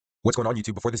What's going on,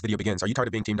 YouTube? Before this video begins, are you tired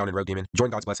of being teamed down in Rogue Demon? Join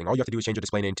God's Blessing. All you have to do is change your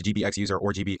display name to GBXuser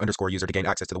or GB_user to gain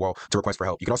access to the wall to request for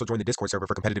help. You can also join the Discord server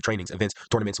for competitive trainings, events,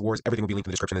 tournaments, wars. Everything will be linked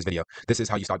in the description of this video. This is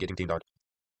how you stop getting teamed on.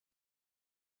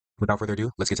 Without further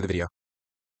ado, let's get to the video.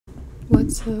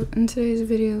 What's up? In today's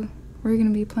video, we're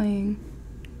gonna be playing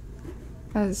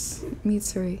as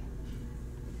Mitsuri.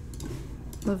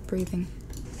 Love breathing.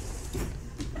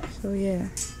 So yeah.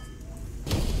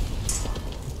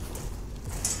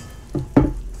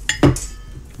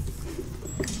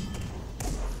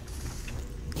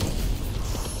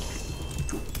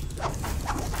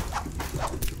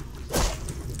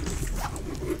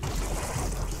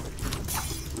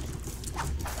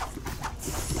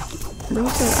 Bro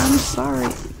said, I'm sorry.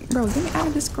 Bro, get me out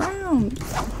of this ground.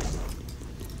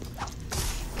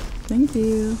 Thank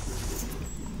you.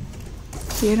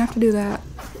 You didn't have to do that.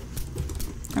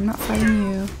 I'm not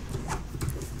fighting you.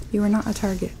 You are not a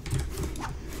target.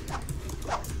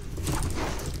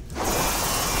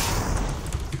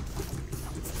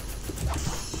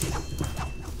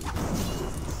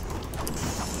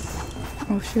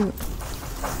 Oh shoot.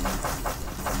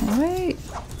 Wait.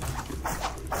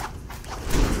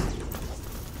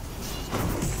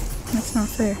 That's not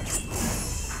fair.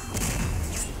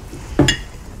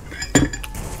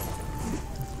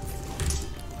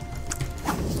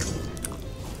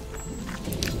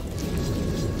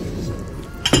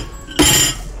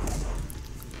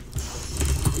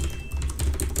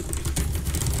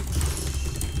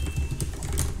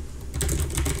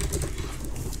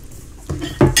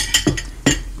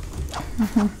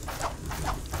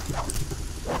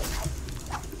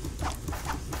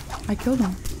 I killed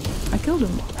him. I killed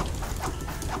him.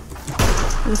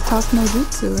 It was talk no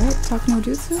jutsu, right? Talk no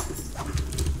jutsu?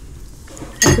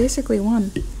 I basically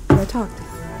won, but I talked.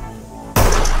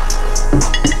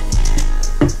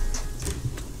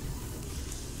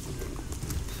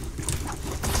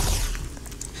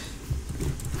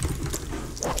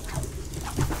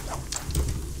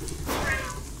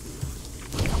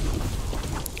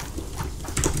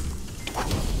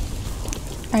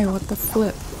 Hey, what the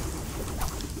flip?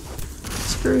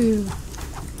 Screw you.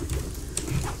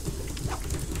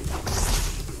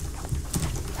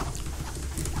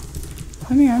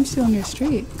 Come here, I'm still on your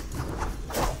street.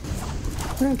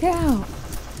 Bro, get out.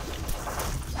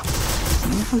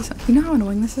 You know how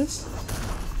annoying this is?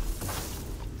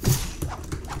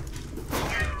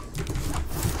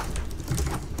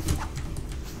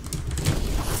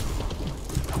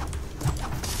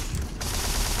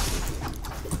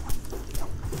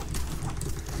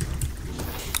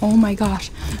 Oh my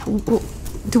gosh.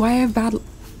 Do I have bad...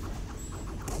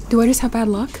 Do I just have bad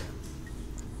luck?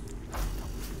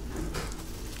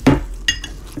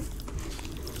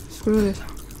 Screw this.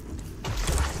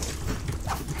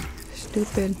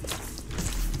 Stupid.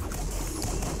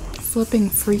 Flipping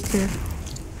freaker.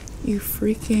 You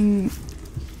freaking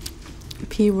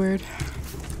P-word.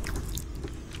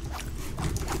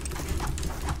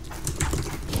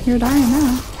 You're dying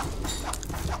now.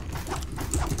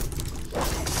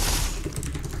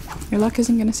 Your luck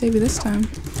isn't gonna save you this time.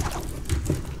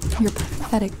 You're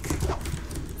pathetic.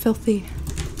 Filthy.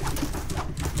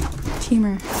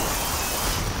 Teamer.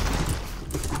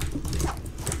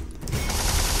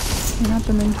 You're not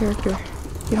the main character.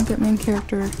 You don't get main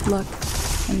character luck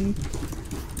and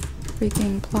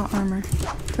freaking plot armor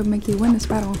to make you win this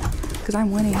battle. Because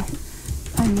I'm winning.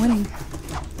 I'm winning.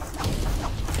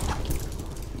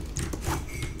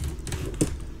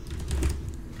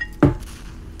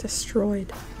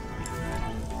 Destroyed.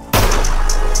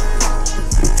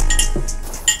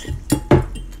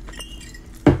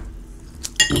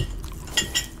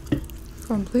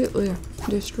 Completely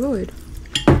destroyed.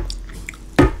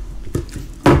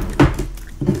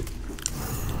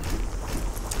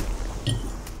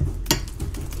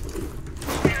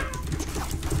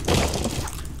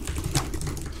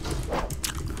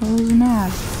 Who's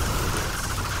mad?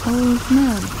 Who's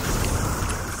mad?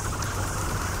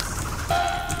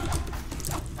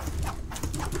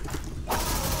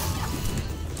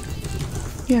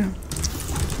 Yeah.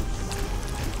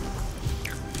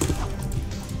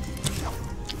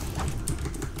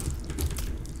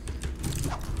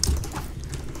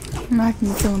 I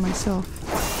can kill him myself.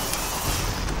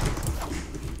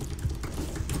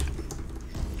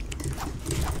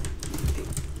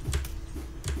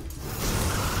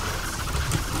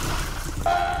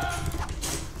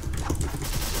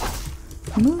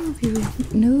 Move, you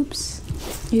noobs.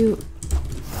 You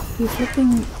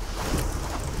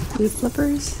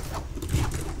flippers.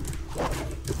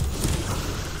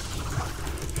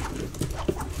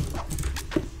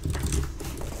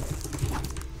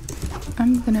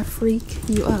 I'm gonna freak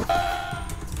you up.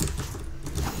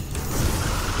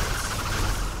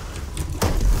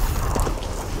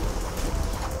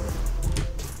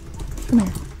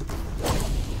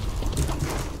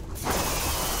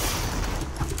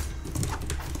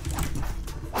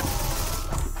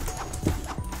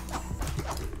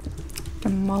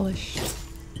 demolished.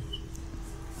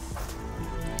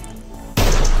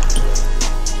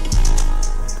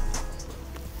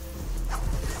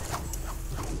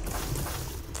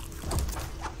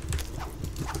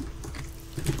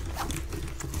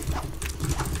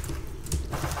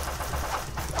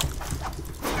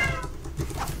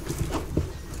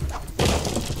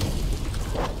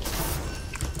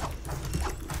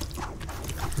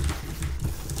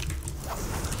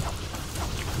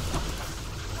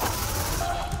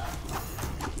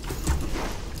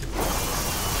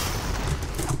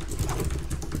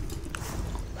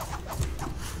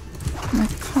 My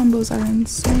combos are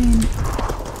insane.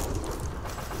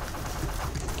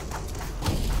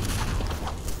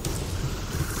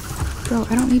 Bro,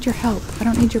 I don't need your help. I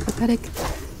don't need your pathetic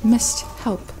missed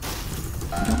help.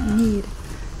 I don't need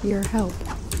your help.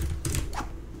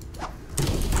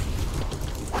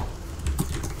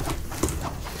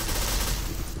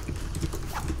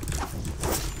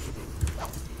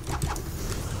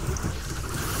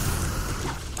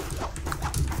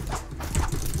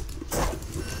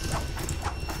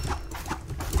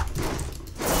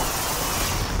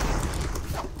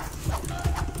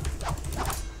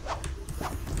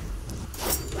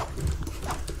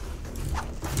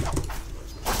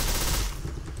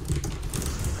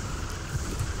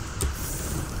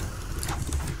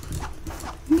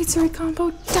 Mitsuri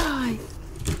combo, die!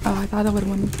 Oh, I thought I would have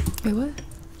won. Wait, what?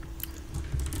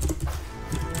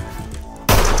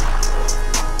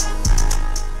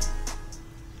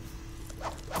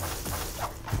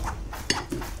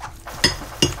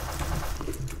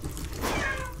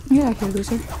 Get out of here,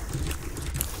 loser.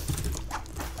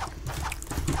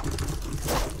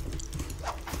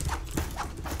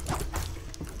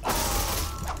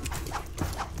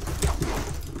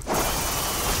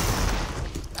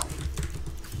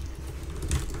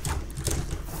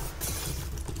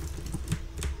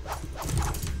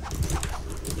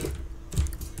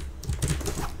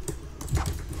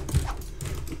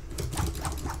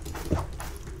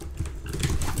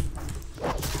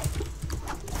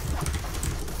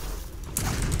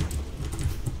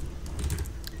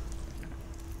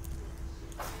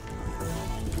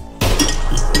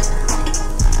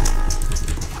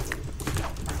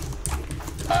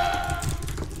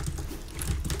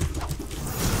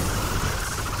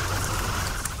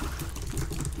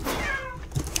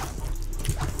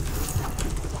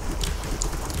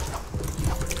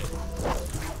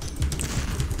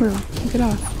 Bro, get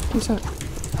off. You suck.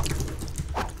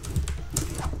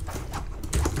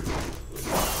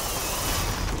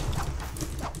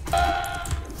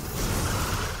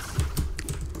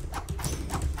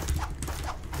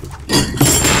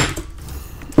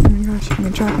 Oh my gosh,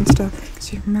 I'm dropping stuff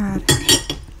because you're mad.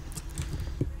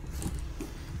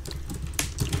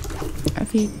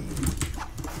 If you...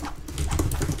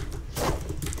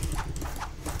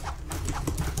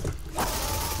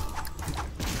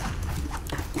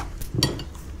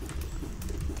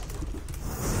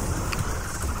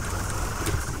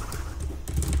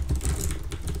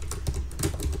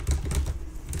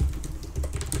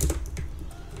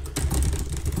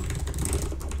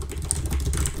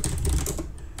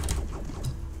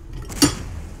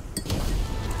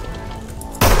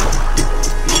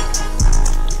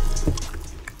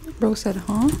 Bro said,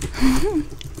 huh?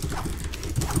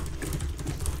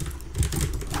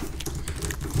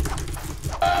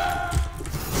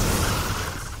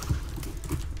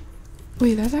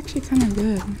 Wait, that's actually kind of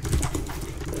good.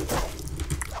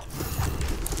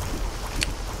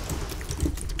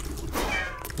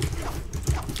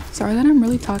 Sorry that I'm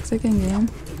really toxic in game.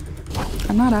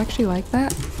 I'm not actually like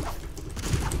that.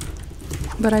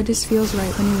 But it just feels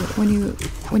right when you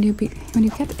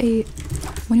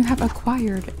have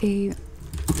acquired a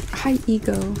high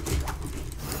ego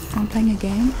on playing a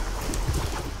game.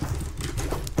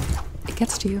 It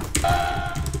gets to you.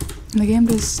 And the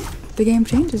game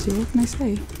changes you, what can I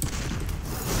say?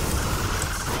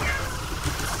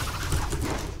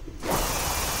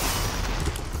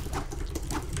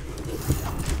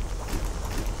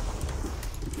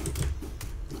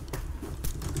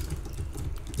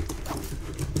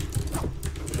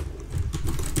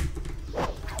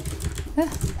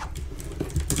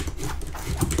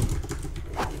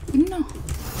 No.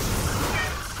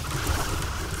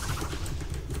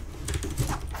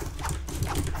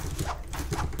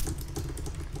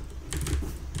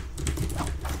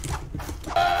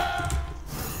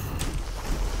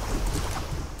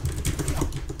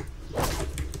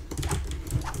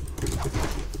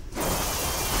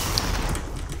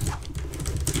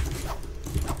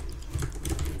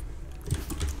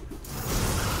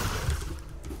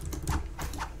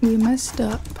 You messed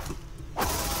up.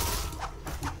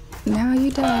 Now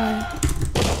you die.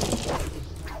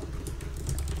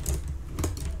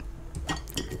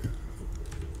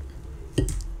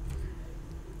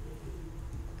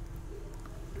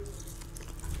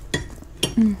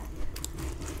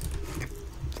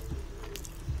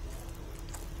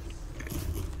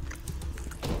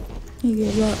 You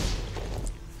gave up.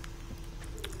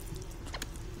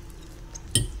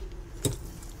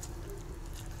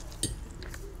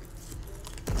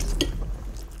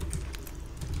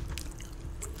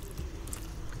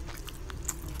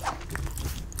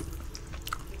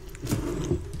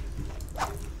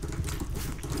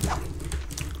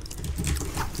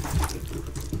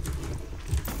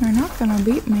 You're not gonna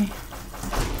beat me.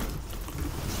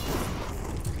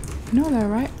 You know that,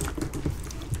 right?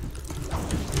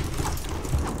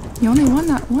 You only won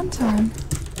that one time.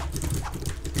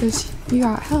 Because you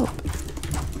got help.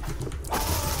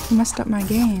 You messed up my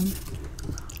game.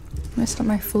 Messed up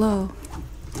my flow.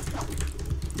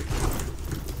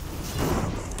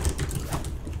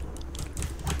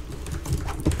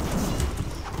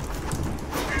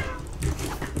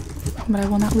 But I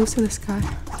will not lose to this guy.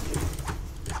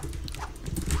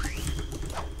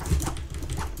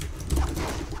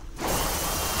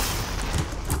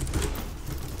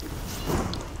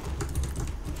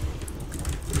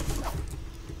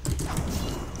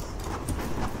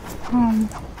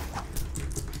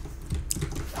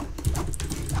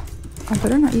 I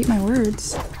better not eat my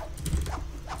words.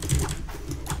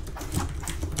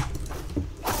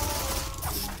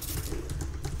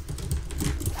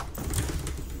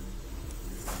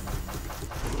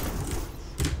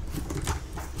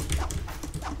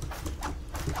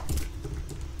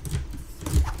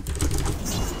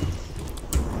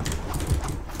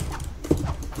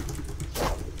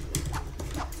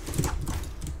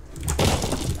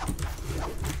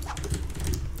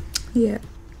 Yeah,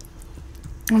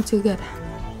 I'm too good.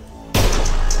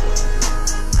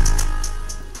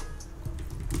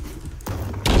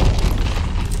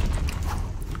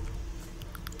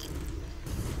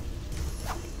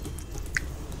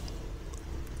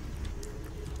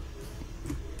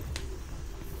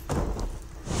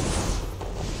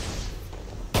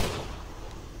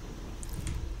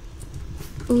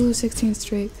 Ooh, 16th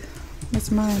streak. That's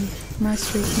mine. My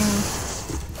streak now.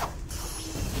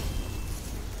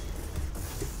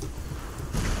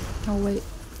 Oh, wait.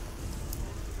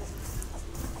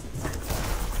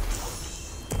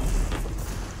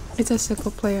 It's a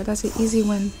sickle player. That's an easy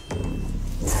win.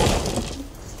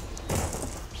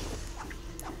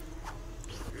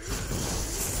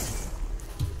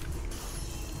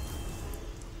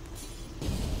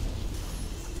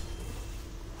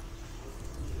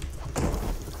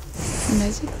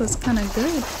 Magic was kind of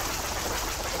good.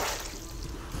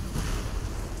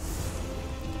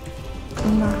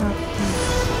 I'm not happy.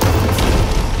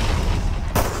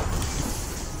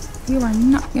 You are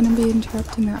not going to be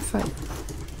interrupting that fight.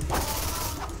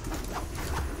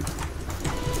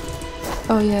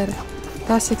 Oh yeah,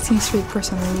 that 16th streak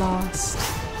person lost.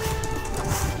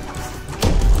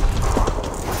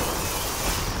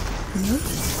 Nope.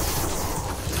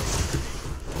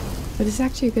 But it's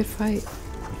actually a good fight.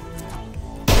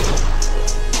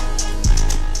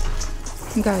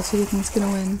 Guys, who do you think's gonna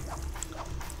win?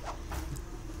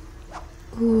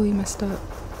 Ooh, you messed up.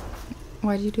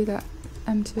 Why'd you do that?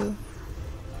 M2.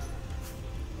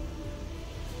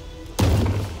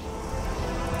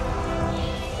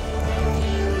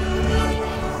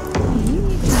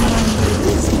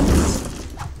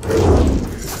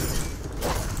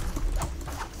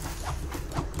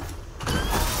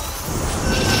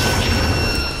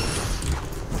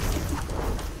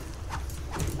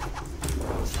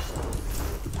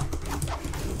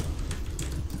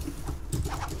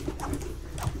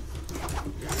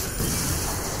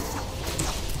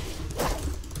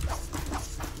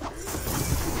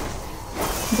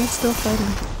 They're still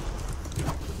fighting.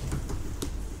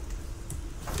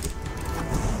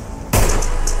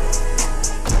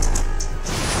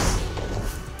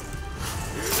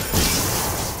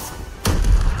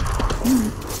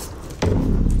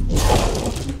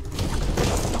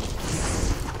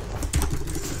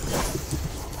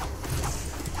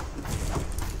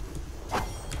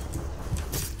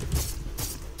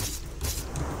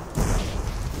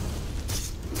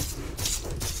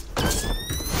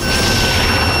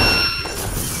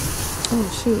 Oh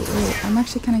shoot, wait, I'm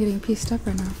actually kind of getting pieced up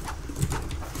right now.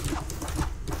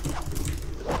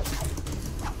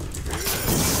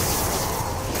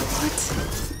 What?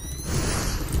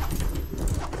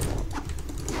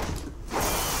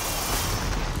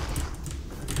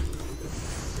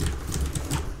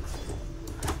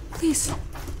 Please.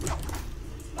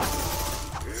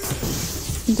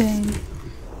 Dang.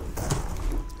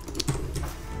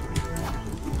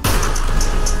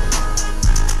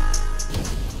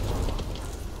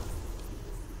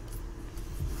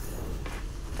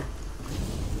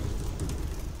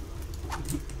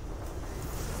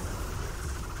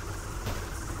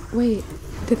 Wait,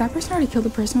 did that person already kill the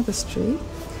person with the street?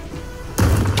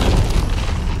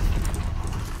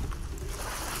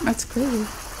 That's crazy.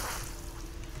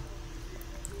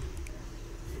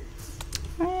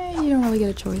 You don't really get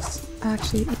a choice.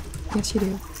 Actually, yes you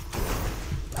do.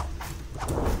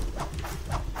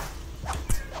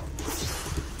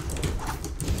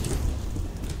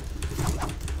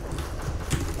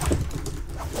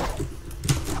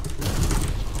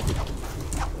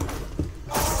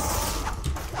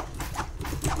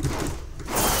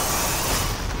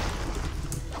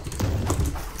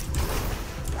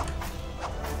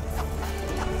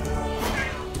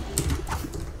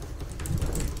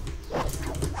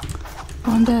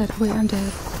 Oh, I'm dead. Wait, I'm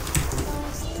dead.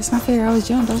 That's not fair. I was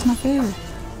jumped. That was not fair.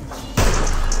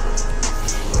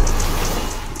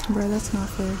 Bro, that's not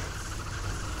fair.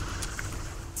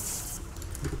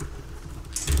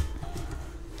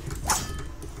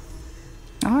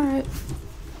 Alright.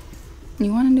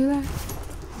 You wanna do that?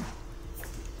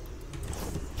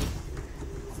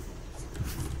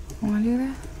 Wanna do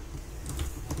that?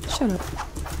 Shut up.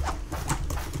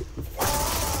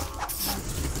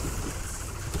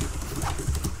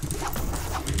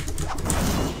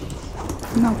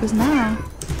 No, because now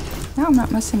I'm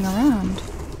not messing around.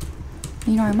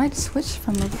 You know, I might switch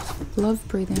from love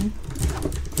breathing.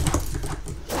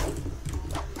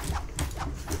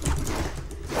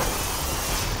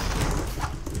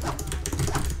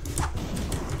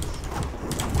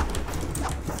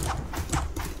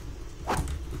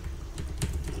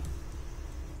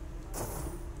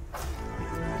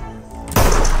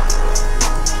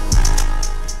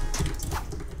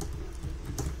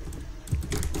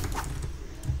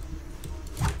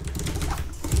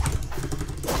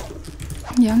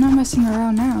 Yeah, I'm not messing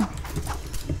around now.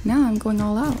 Now I'm going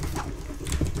all out.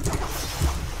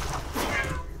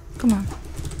 Come on.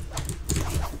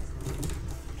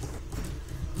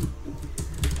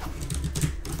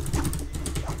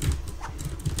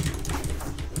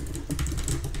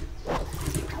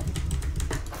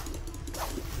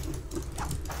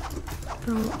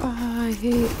 Bro, I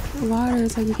hate water.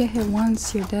 It's like you get hit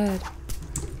once, you're dead.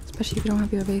 Especially if you don't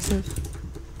have your evasive.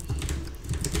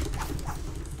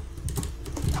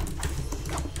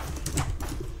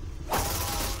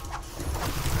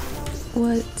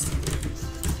 What?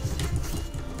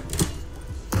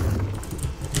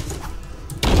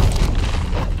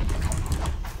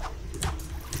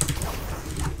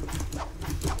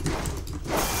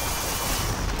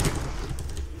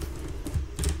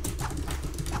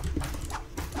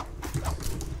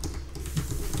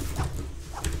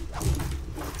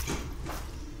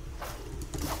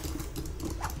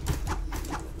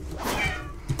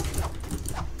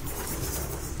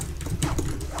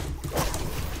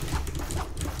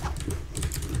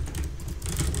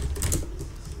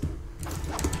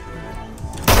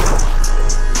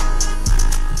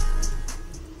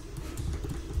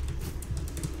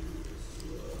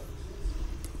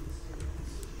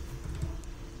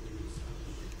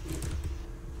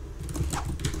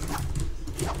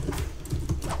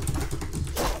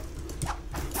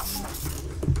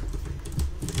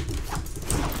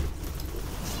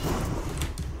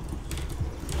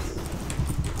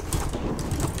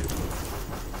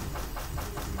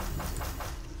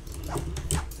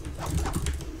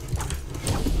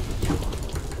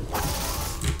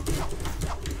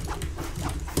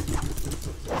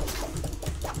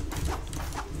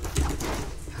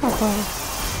 Wow.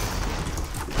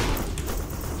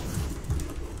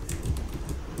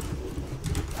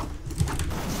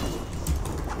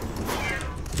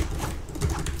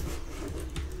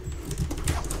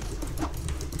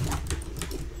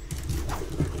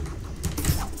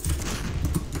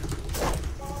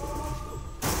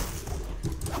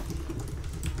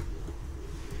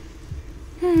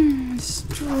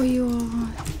 Destroy you all.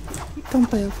 Don't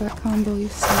play with that combo, you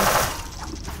suck.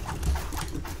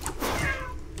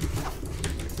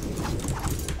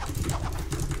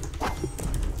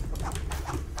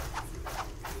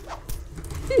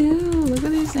 Ew, look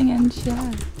at these thing in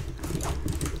chat.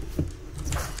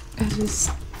 It's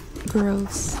just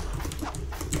gross.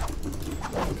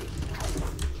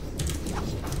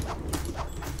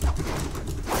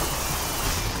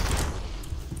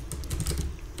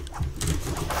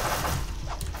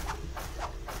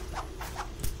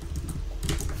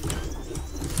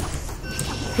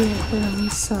 Yeah, he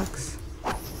sucks.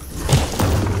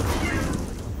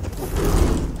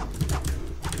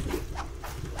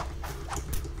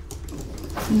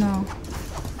 No.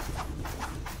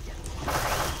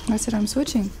 I said I'm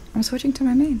switching. I'm switching to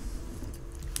my main.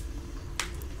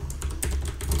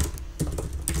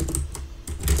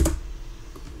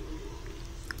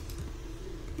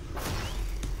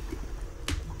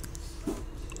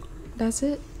 That's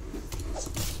it.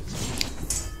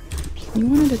 You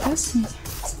wanted to test me.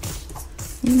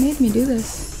 You made me do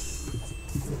this.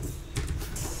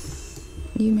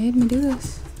 You made me do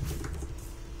this.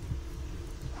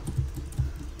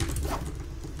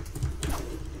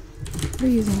 What are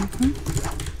you using, huh?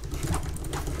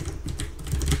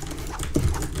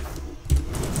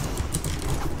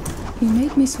 You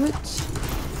made me switch.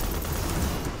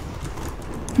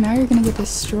 Now you're gonna get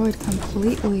destroyed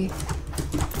completely.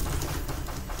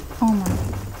 Oh my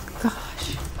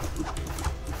gosh.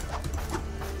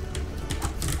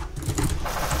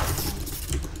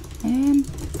 And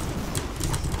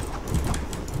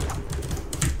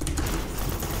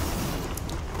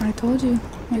I told you,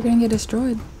 you're gonna get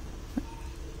destroyed.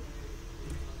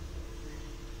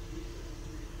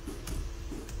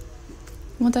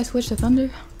 Once I switch to Thunder,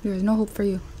 there is no hope for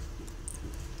you.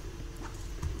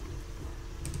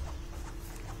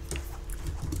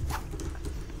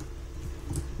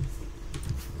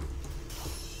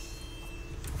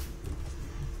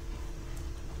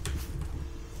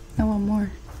 I want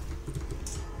more.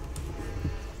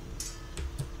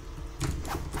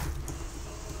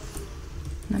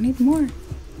 I need more.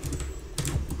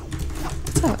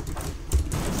 What's up?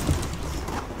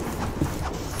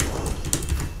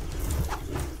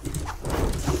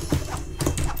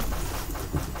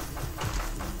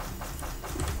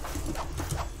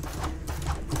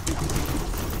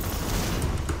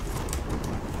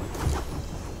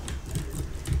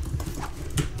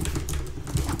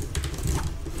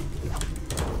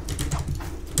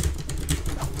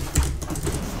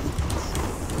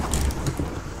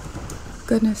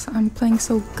 Goodness, I'm playing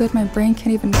so good my brain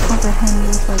can't even comprehend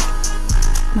with,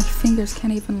 like, my fingers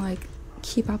can't even, like,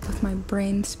 keep up with my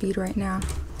brain speed right now.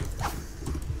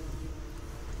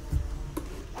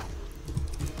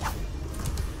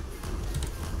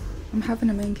 I'm having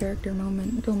a main character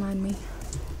moment, don't mind me.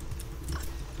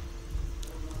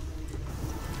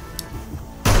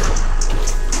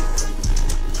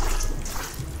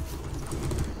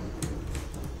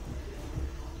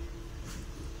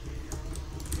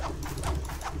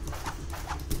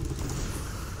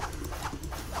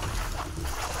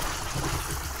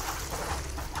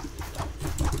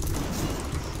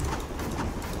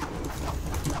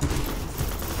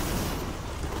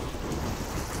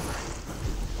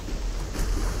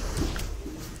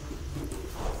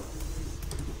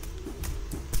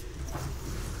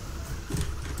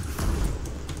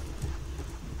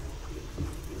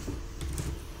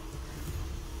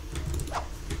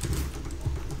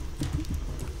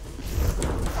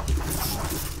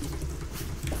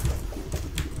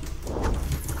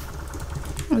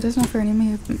 Oh, that's not fair. I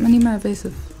need my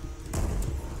evasive.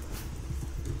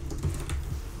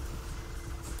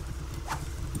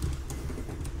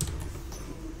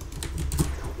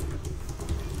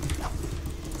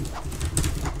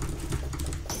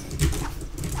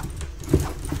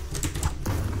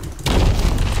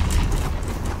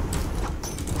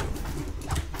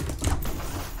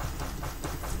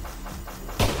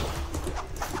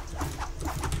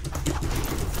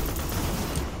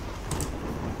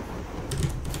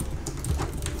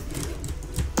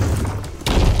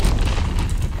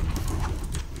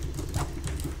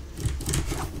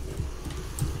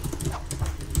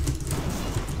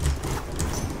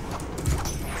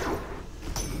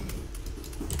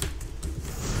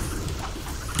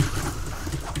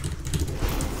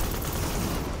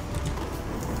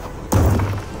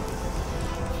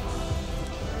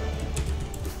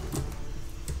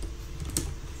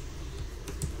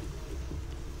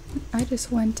 I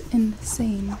just went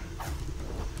insane.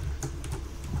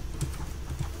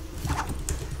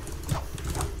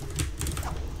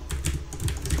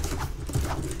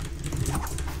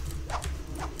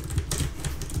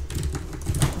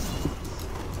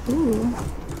 Ooh.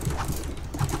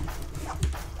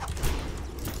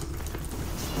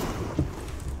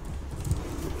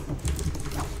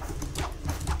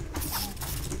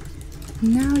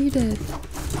 Now you did.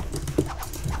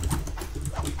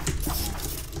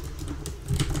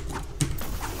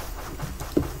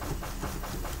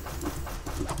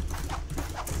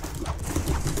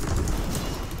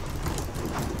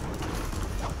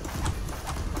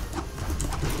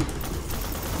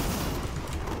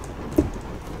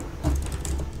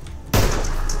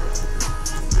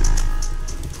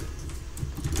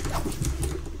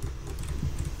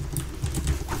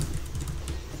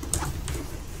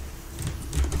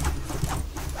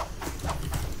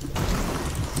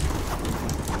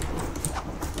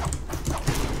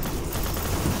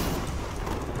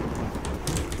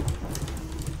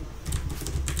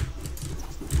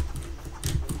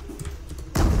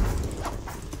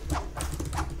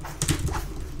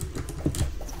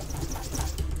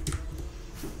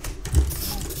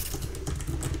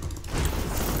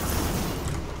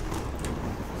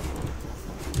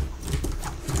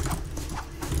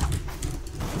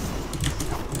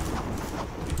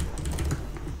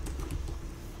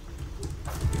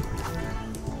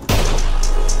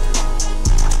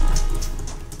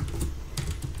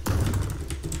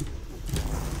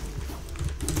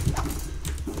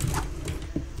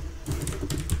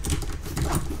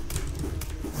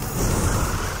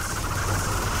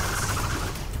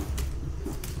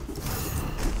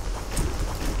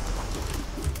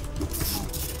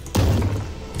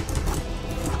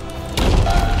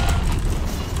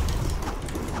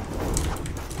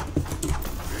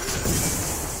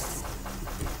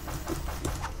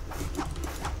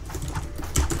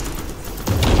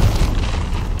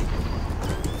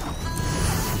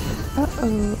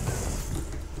 Uh-oh.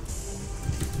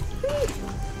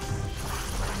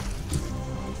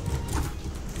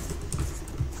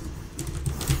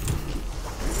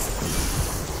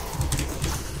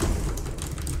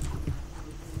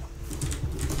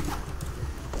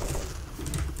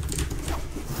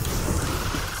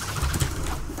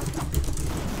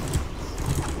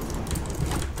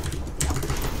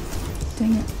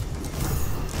 Dang it.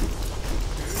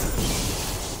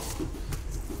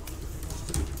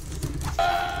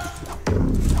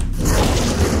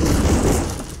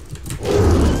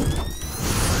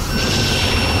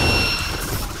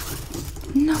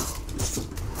 No.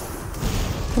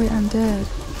 Wait, I'm dead.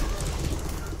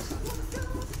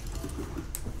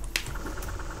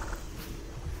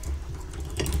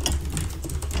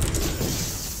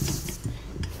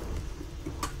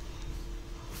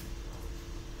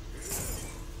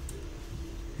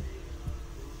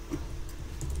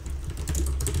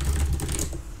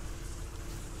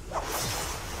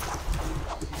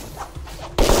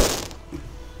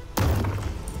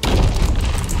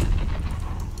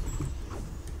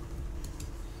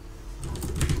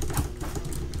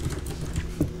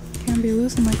 Can't be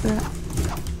losing like that.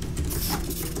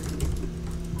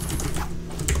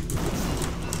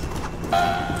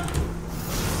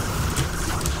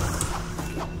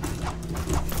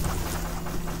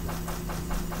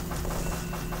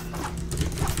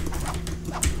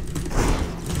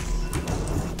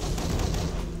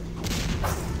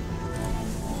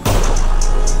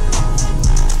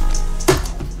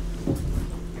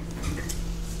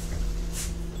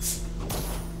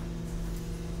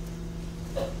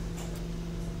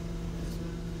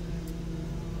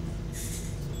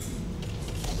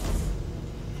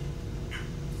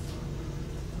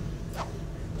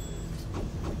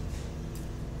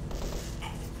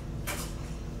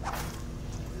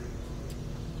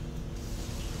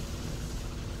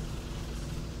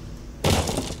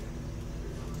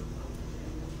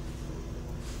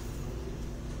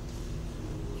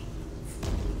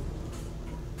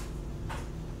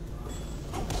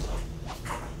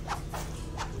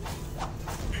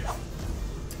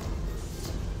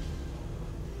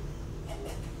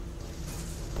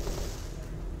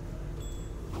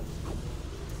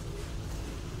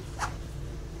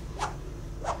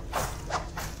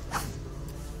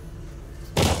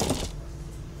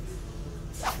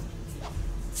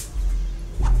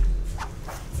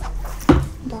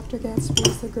 Dr. Gatsby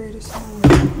is the greatest in the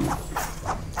world.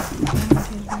 I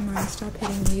changed my mind. Stop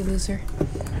hitting me, loser.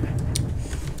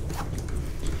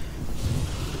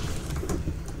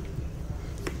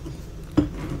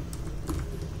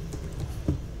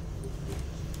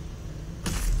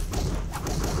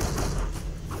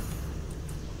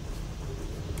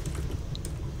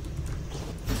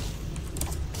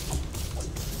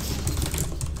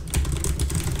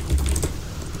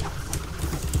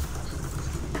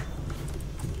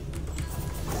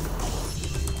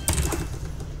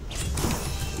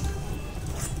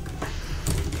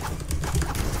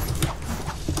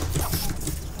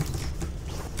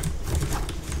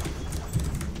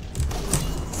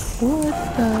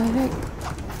 What the heck?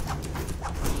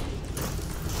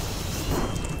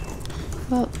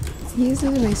 Well, he's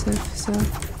evasive, so...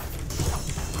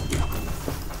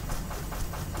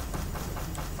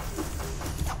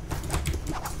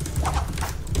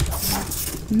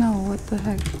 No, what the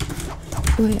heck?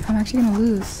 Wait, I'm actually gonna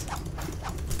lose.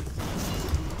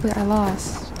 Wait, I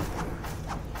lost.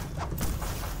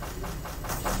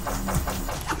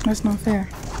 That's not fair.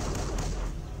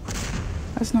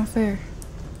 That's not fair.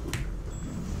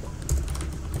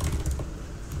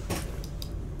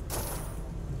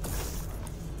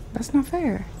 That's not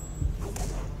fair.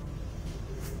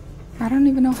 I don't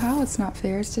even know how it's not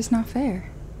fair. It's just not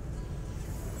fair.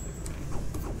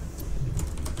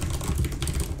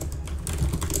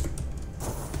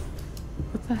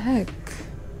 What the heck?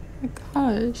 Oh my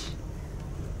gosh.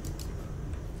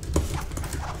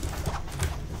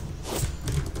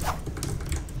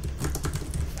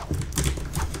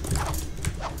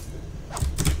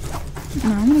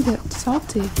 No, I'm gonna get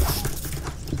salty.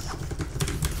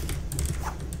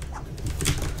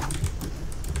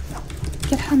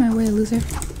 Get out of my way, loser.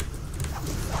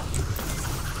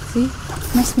 See?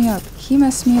 Messed me up. He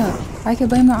messed me up. I could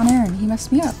blame that on Aaron. He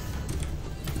messed me up.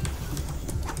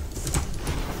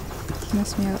 He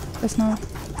messed me up. That's not...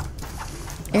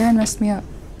 Aaron messed me up.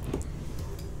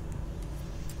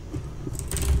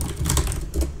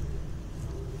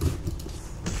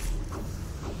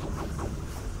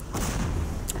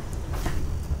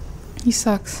 He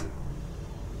sucks.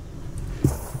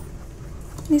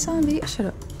 He's on beat. Shut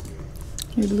up.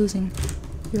 You're losing.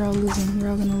 You're all losing. You're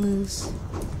all gonna lose.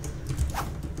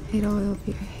 hate all of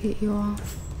you. I hate you all.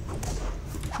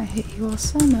 I hate you all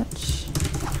so much.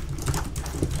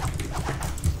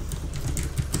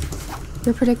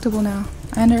 You're predictable now.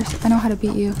 I know how to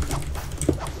beat you.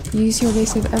 You use your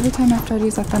evasive every time after I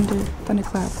use that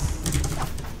thunderclap.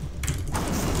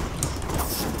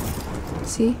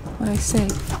 See what I say?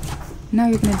 Now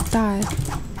you're gonna die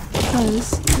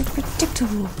because you're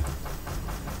predictable.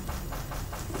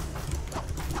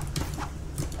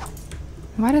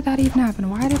 Why did that even happen?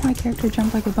 Why did my character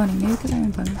jump like a bunny? Maybe because I'm a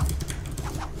bunny.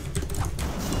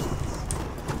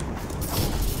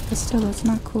 But still, that's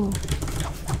not cool.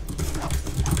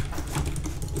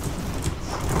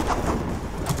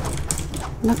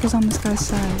 Luck is on this guy's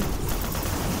side.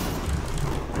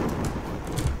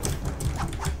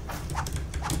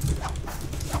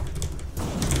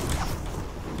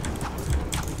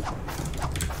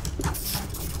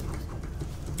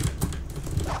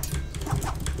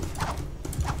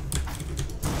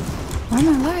 Why am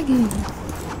I lagging?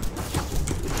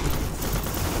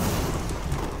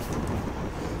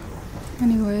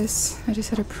 Anyways, I just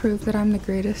had to prove that I'm the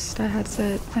greatest. I had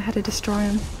to destroy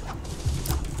him.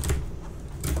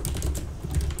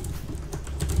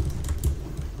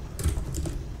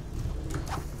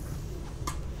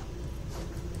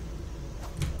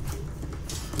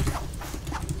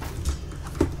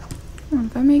 Come on,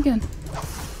 fight me again.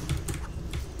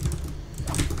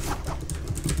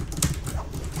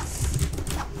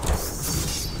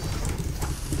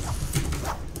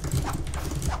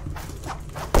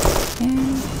 And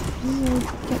you will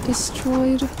get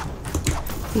destroyed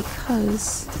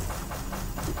because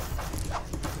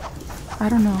I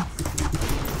don't know.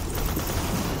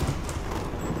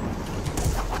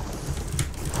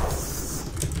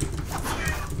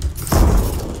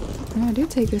 I do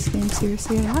take this game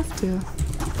seriously. I have to.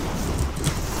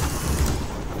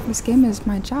 This game is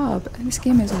my job. This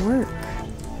game is work.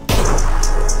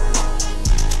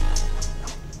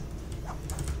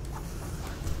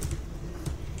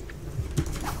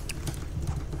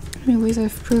 Anyways,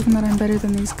 I've proven that I'm better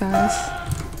than these guys.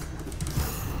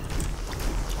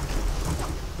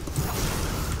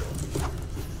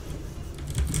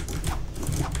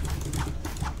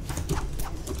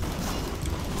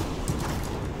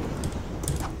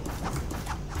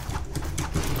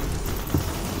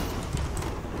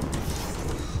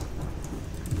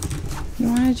 You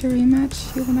wanted your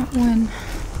rematch? You will not win.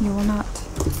 You will not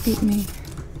beat me.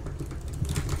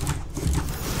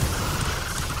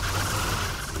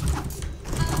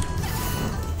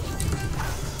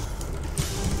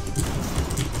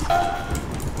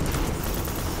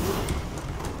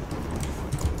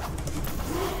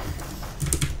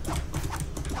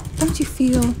 Don't you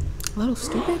feel a little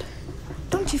stupid?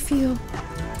 Don't you feel a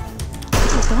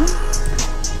little dumb?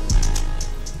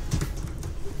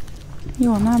 You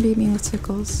will not beat me with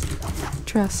sickles.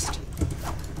 Trust.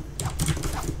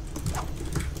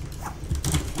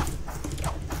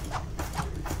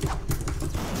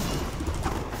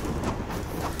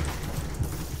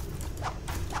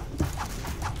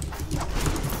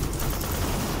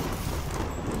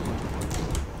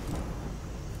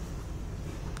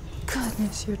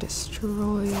 Goodness, you're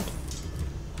destroyed.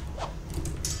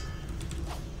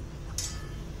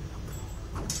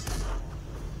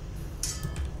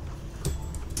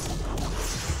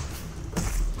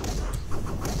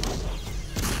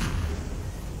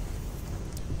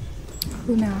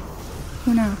 Who now?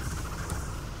 Who now?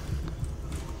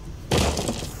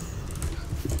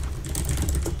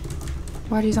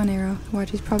 Waji's on arrow.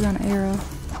 Waji's probably on arrow.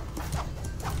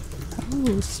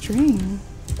 Oh, string.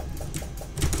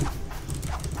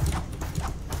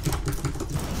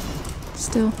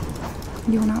 Still,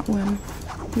 you will not win.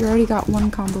 You already got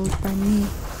one comboed by me.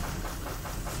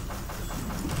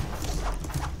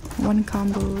 One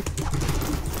comboed.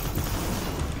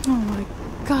 Oh my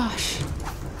gosh.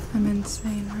 I'm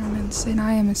insane. I'm insane.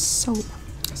 I am so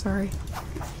sorry.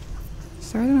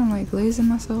 Sorry that I'm like glazing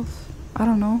myself. I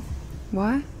don't know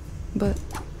why, but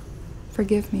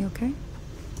forgive me, okay?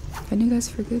 Can you guys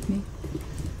forgive me?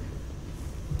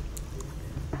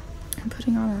 I'm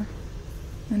putting on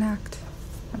an act,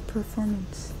 a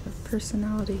performance, a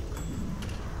personality.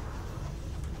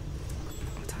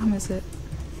 What time is it?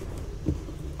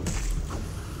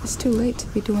 It's too late to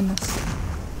be doing this.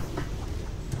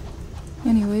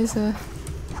 Anyways, I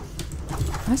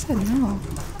said no.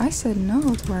 I said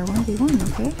no to our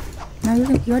 1v1, okay? Now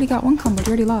you already got one combo, you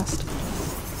already lost.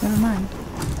 Never mind.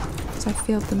 So I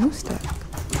failed the moose deck.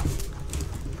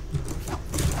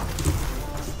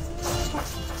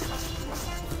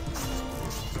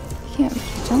 You can't be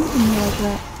jumping me like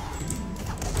that.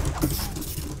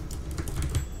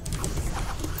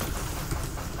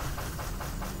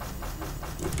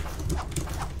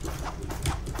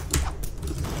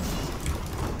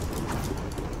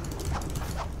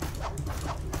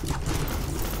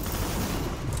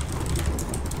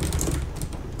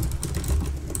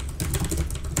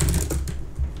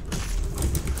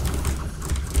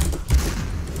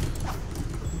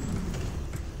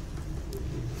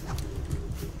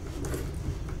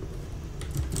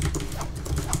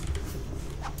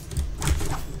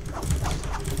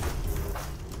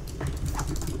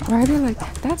 Why are they like,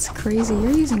 that's crazy,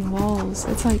 you're using walls.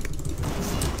 It's like,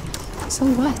 so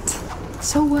what?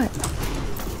 So what?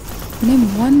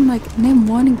 Name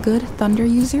one good Thunder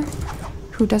user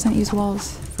who doesn't use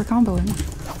walls for comboing.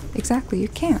 Exactly, you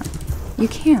can't. You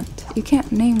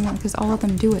can't name one because all of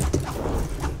them do it.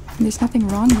 And there's nothing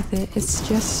wrong with it, it's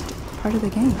just part of the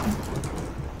game.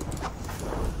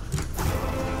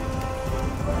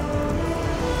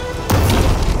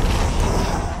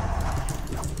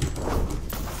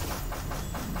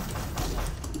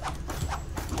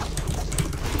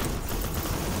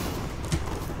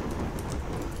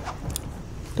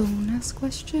 Don't ask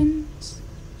questions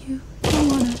you don't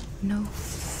wanna know.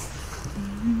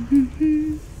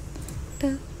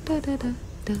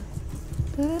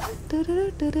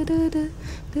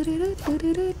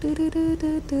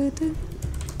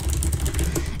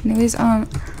 Anyways,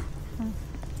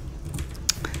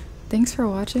 thanks for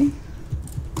watching.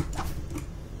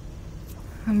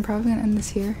 I'm probably gonna end this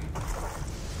here.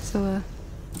 So,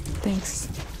 thanks.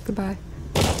 Goodbye.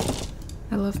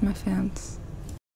 I love my fans.